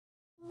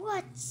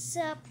What's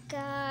up,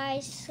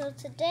 guys? So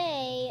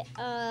today,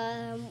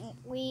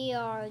 we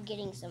are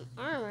getting some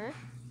armor.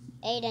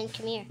 Aiden,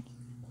 come here.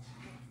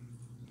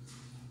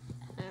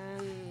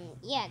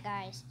 Yeah,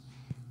 guys,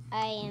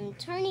 I am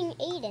turning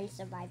Aiden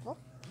survival,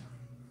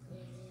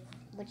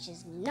 which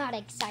is not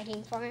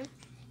exciting for him.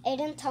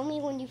 Aiden, tell me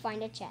when you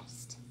find a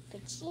chest.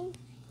 15?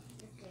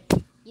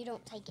 Okay. You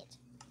don't take it.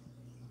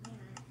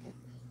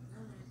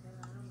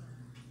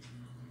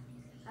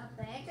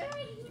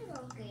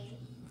 Okay.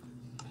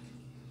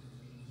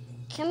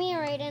 Come here,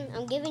 Aiden.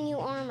 I'm giving you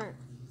armor.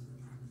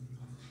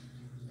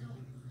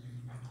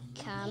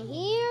 Come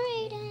here,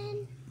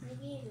 Aiden.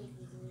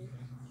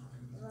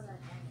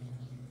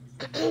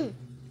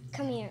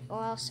 Come here,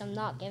 or else I'm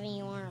not giving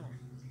you armor.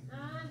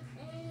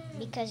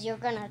 Because you're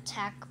gonna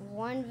attack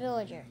one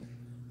villager.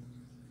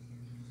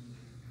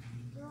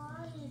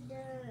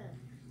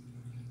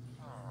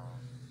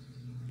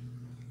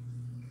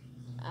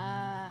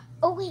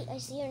 Oh wait, I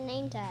see your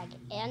name tag.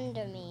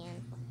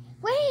 Enderman.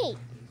 Wait!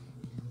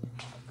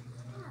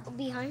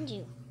 Behind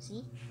you.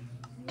 See?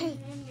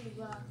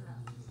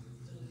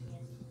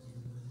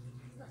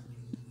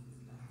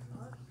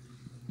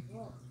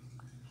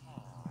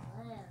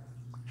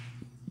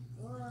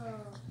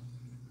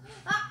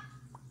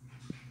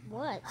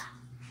 What?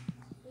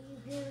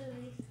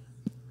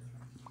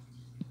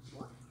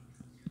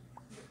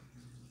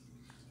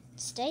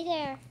 Stay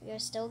there. You're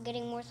still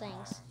getting more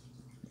things.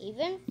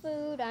 Even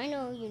food. I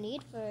know you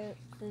need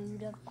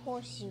food. Of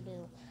course you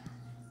do.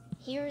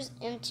 Here's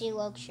empty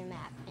Loksha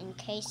map. In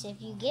case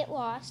if you get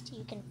lost,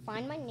 you can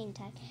find my name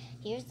tag.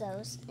 Here's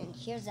those, and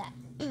here's that.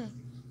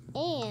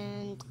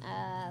 And,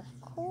 of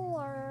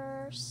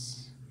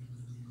course,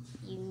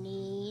 you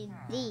need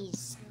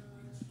these.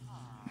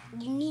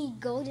 You need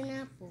golden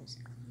apples.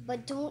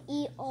 But don't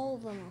eat all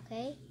of them,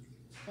 okay?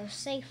 They're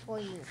safe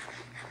for you.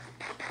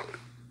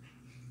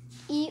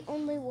 Eat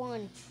only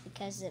one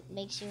because it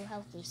makes you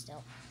healthy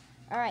still.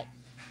 Alright.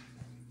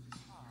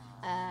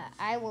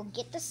 I will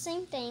get the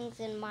same things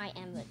in my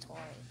inventory.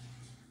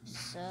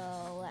 So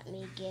let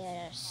me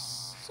get a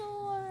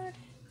sword.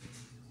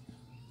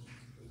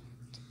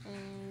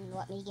 And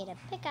let me get a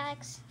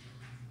pickaxe.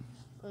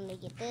 Let me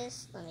get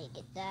this. Let me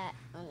get that.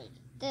 Let me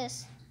get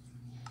this.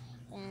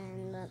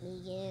 And let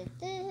me get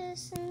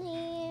this in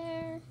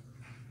here.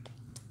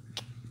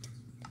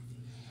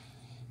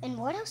 And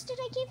what else did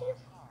I give you?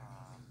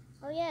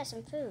 Oh yeah,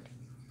 some food.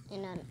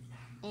 And an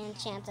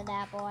enchanted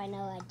apple, I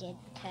know I did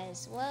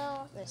because,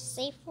 well, they're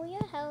safe for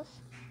your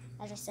health,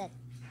 as I said.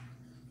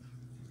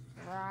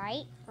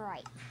 Right.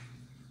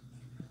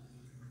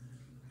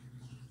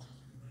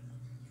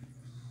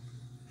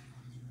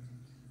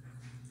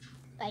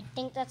 I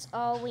think that's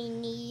all we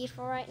need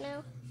for right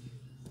now.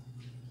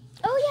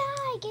 Oh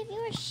yeah, I gave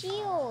you a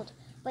shield.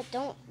 But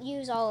don't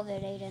use all of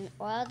it, Aiden,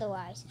 or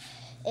otherwise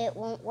it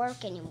won't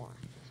work anymore.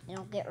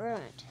 It'll get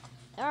ruined.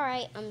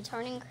 Alright, I'm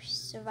turning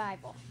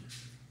survival.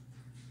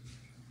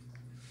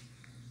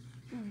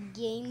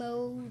 Game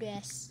mode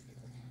S,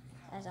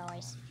 as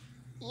always.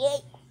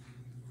 Yay!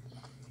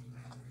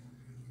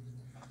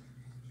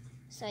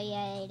 So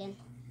yeah, Aiden.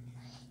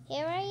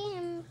 Here I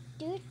am.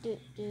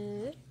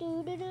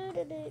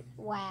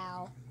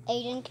 Wow.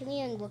 Aiden, come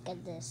here and look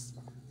at this.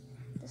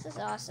 This is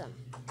awesome.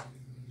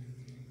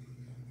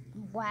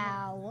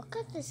 Wow, look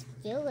at this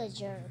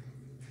villager.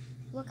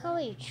 Look how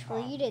he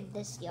treated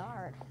this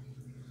yard.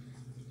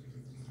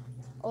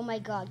 Oh my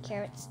god,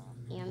 carrots.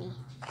 Yummy.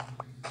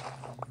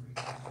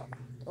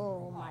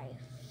 Oh my,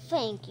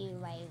 thank you,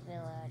 my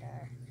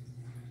villager.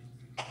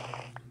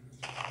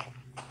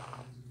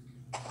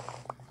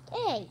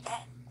 Hey!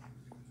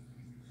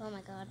 Oh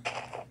my god.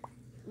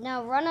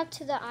 Now run up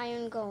to the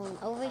iron golem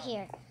over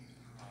here.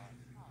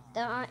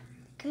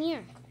 Come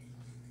here.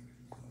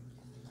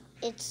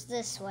 It's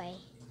this way.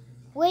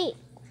 Wait!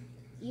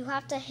 You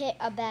have to hit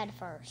a bed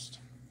first.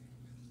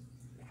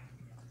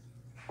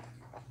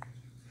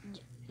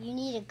 You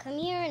need to come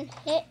here and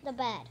hit the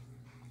bed.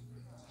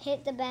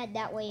 Hit the bed,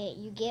 that way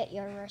you get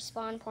your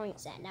respawn point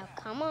set. Now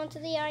come on to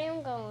the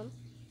iron golem,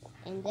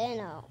 and then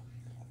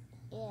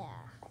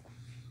yeah.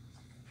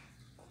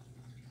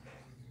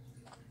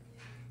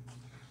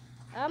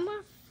 I'm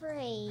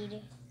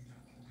afraid.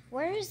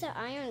 Where is the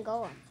iron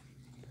golem?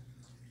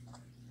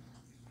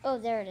 Oh,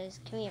 there it is.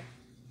 Come here.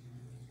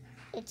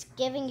 It's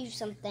giving you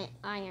something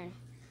iron.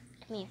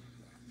 Come here.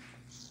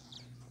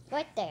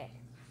 Right there.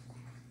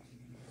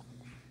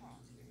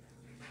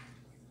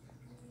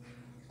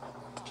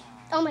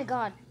 Oh my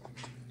god.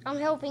 I'm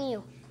helping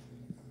you.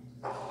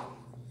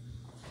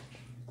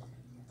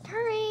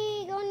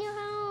 Hurry! Go in your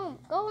home!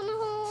 Go in the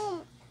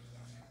home!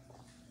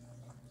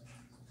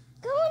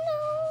 Go in the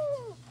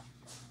home!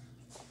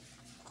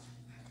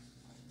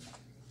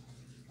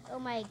 Oh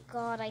my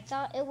god, I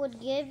thought it would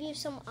give you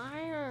some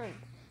iron.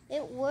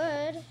 It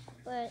would,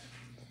 but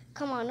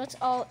come on, let's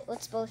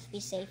both be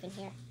safe in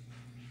here.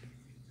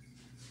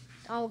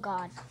 Oh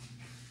god.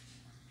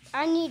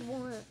 I need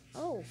one.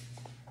 Oh.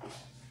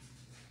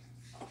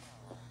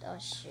 Oh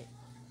shit.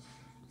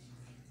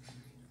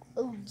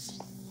 Oh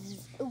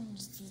jeez. Oh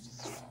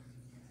jeez.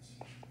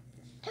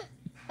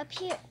 up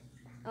here.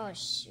 Oh,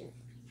 shoot.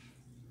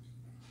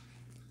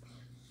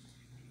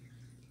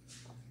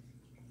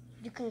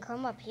 You can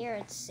come up here.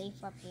 It's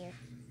safe up here.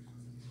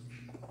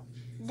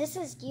 This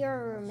is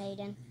your room,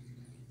 Aiden.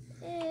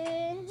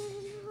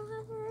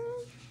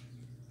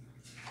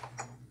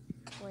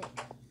 Wait.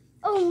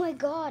 Oh my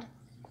god.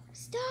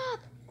 Stop.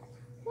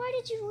 Why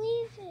did you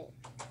leave it?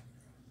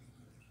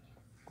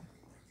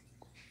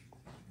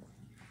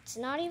 It's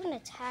not even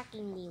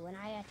attacking me when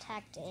I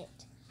attacked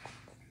it.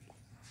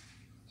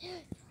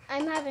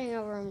 I'm having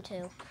a room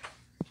too.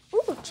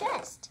 Ooh,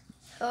 chest.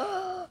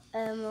 Some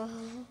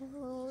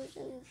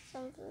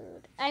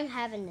food. I'm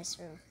having this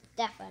room.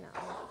 Definitely.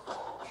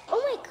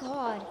 Oh my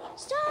god.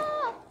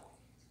 Stop!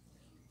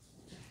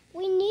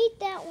 We need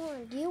that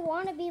one. Do you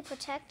want to be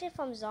protected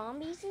from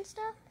zombies and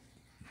stuff?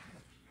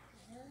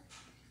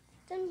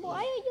 Then why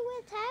are you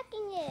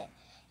attacking it?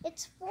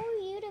 It's for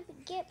you to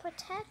get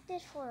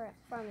protected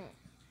from it.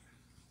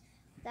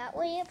 That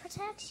way it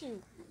protects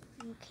you.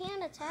 You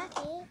can't attack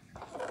it.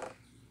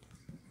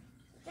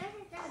 That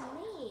is not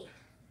me.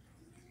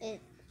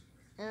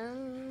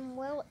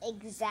 Well,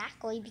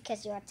 exactly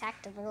because you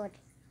attacked the village.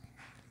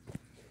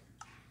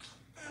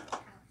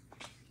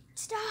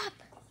 Stop!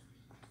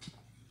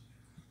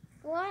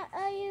 What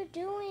are you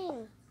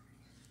doing?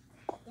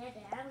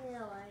 Daddy, I'm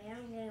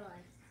going.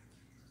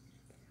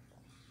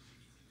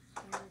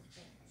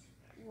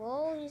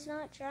 Whoa, he's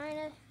not trying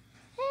to...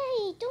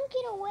 Hey, don't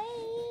get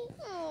away!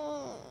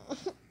 Oh.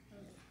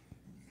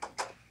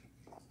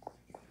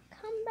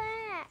 Come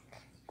back.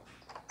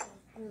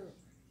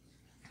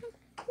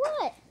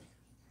 What?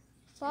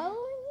 Following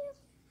you?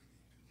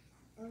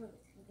 Oh, okay.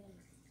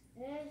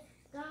 It's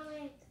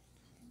coming.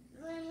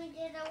 Let me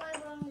get away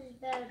from this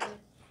building.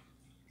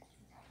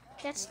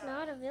 That's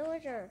not a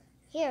villager.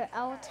 Here,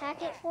 I'll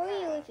attack it for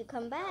you if you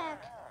come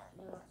back.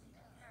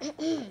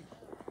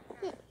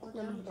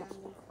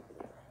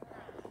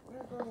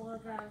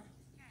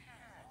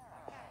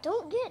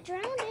 Don't get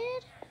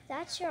drowned.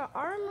 That's your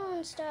armor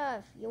and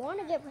stuff. You want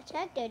to get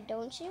protected,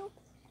 don't you?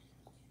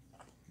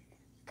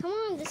 Come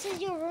on, this is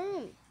your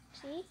room.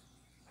 See?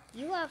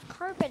 You have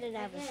carpet and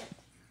everything.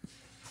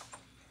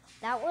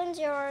 That one's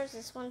yours,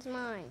 this one's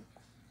mine.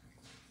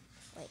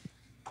 Wait.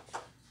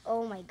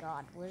 Oh my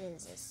god, what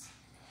is this?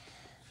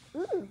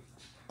 Ooh.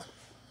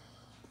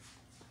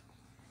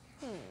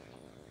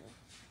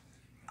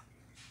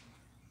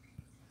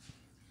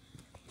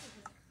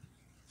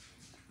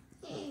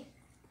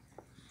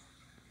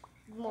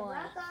 More.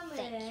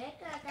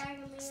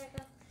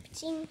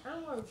 Ching.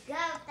 I'm gonna go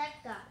that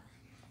guy.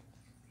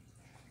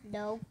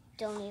 No,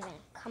 don't even.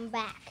 Come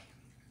back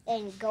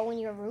and go in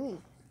your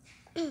room.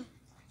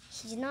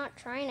 He's not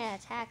trying to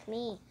attack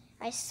me.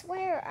 I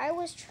swear,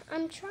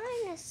 I'm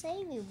trying to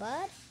save you,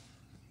 bud.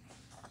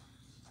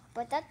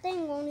 But that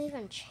thing won't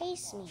even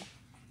chase me.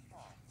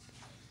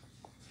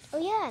 Oh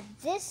yeah,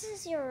 this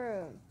is your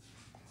room.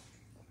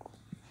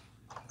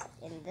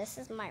 And this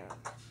is my room.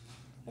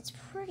 It's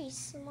pretty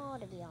small,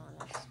 to be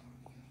honest.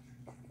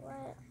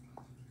 What?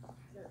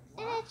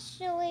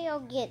 Actually, I'll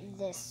get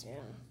this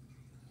room.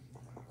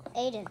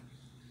 Aiden.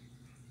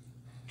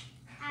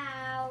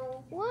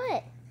 Ow.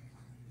 What?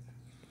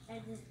 I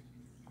just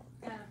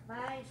got a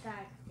fire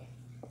card.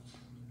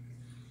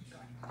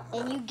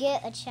 And you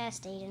get a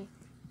chest, Aiden.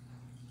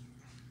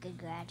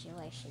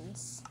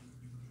 Congratulations.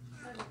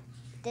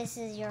 This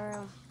is your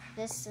room.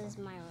 This is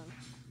my room.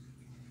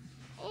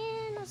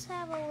 And let's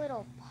have a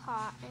little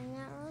pot in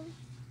that room.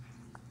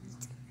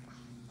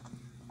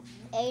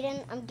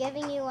 Aiden, I'm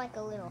giving you like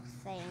a little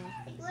thing.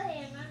 Wait,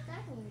 I'm not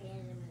talking to you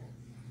anymore.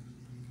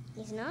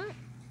 He's not?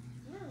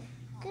 No.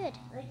 Good.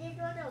 I just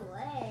got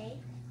away.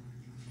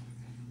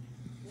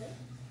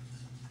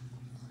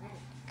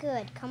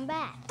 Good. Come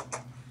back.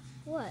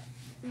 What?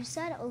 You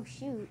said, oh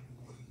shoot.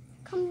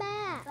 Come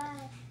back.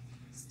 Bye.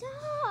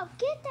 Stop.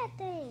 Get that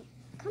thing.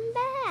 Come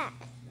back.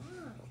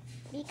 Oh.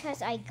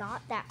 Because I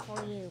got that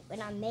for you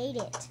and I made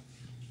it. It's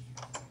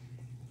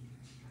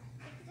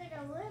like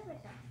a liver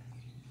duck.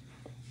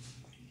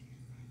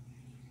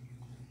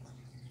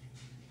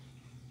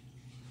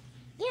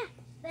 Yeah.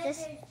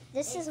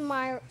 This is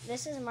my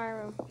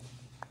room.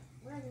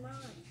 Where's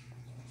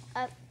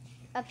mine?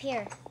 Up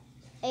here.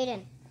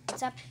 Aiden,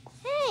 it's up.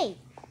 Hey!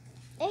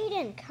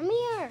 Aiden, come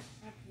here.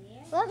 Up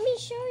here? Let me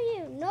show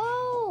you.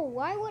 No,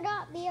 why would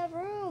that be a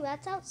room?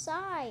 That's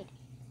outside.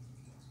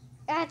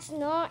 That's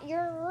not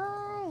your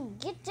room.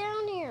 Get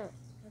down here.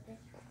 Okay.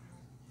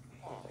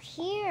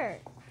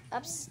 Here,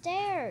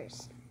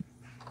 upstairs.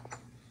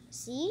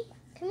 See?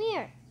 Come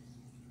here.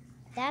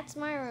 That's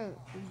my room.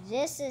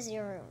 This is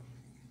your room.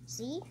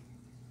 See?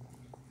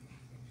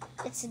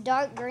 It's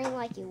dark green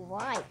like you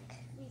like.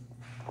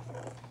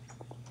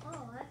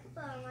 Oh, I could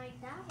put on like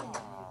that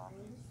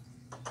one.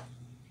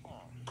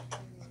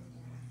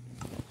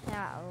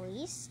 Yeah, at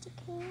least you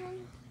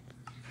can.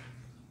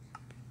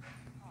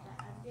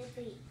 I did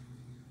beat.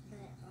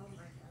 But, oh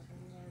my god, I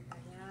never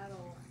got it out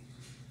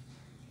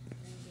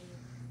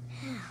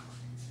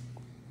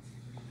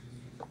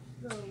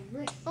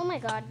of the Oh my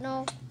god,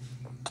 no.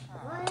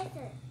 What is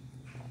it?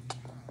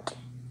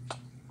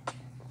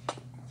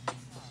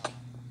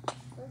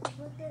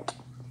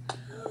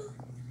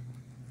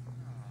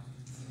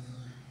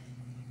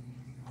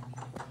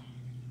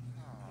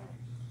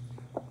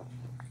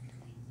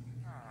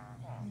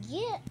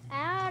 Get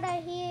out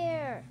of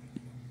here.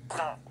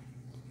 Yeah,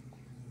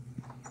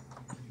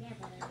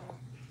 but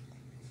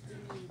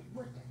I need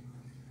water.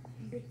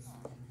 Bits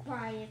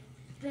by a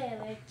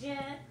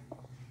villager.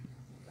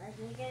 Like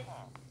we get.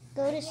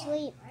 Go to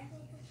sleep.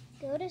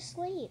 Go to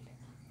sleep.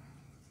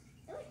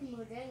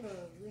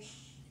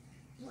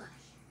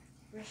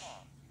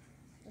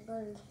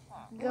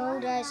 Go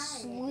to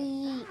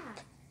sleep.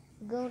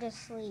 Go to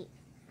sleep.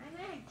 I'm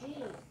at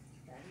G.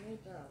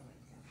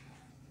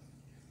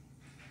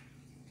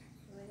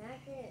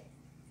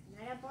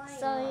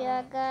 So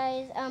yeah,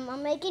 guys,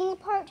 I'm making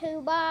part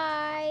 2.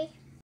 Bye.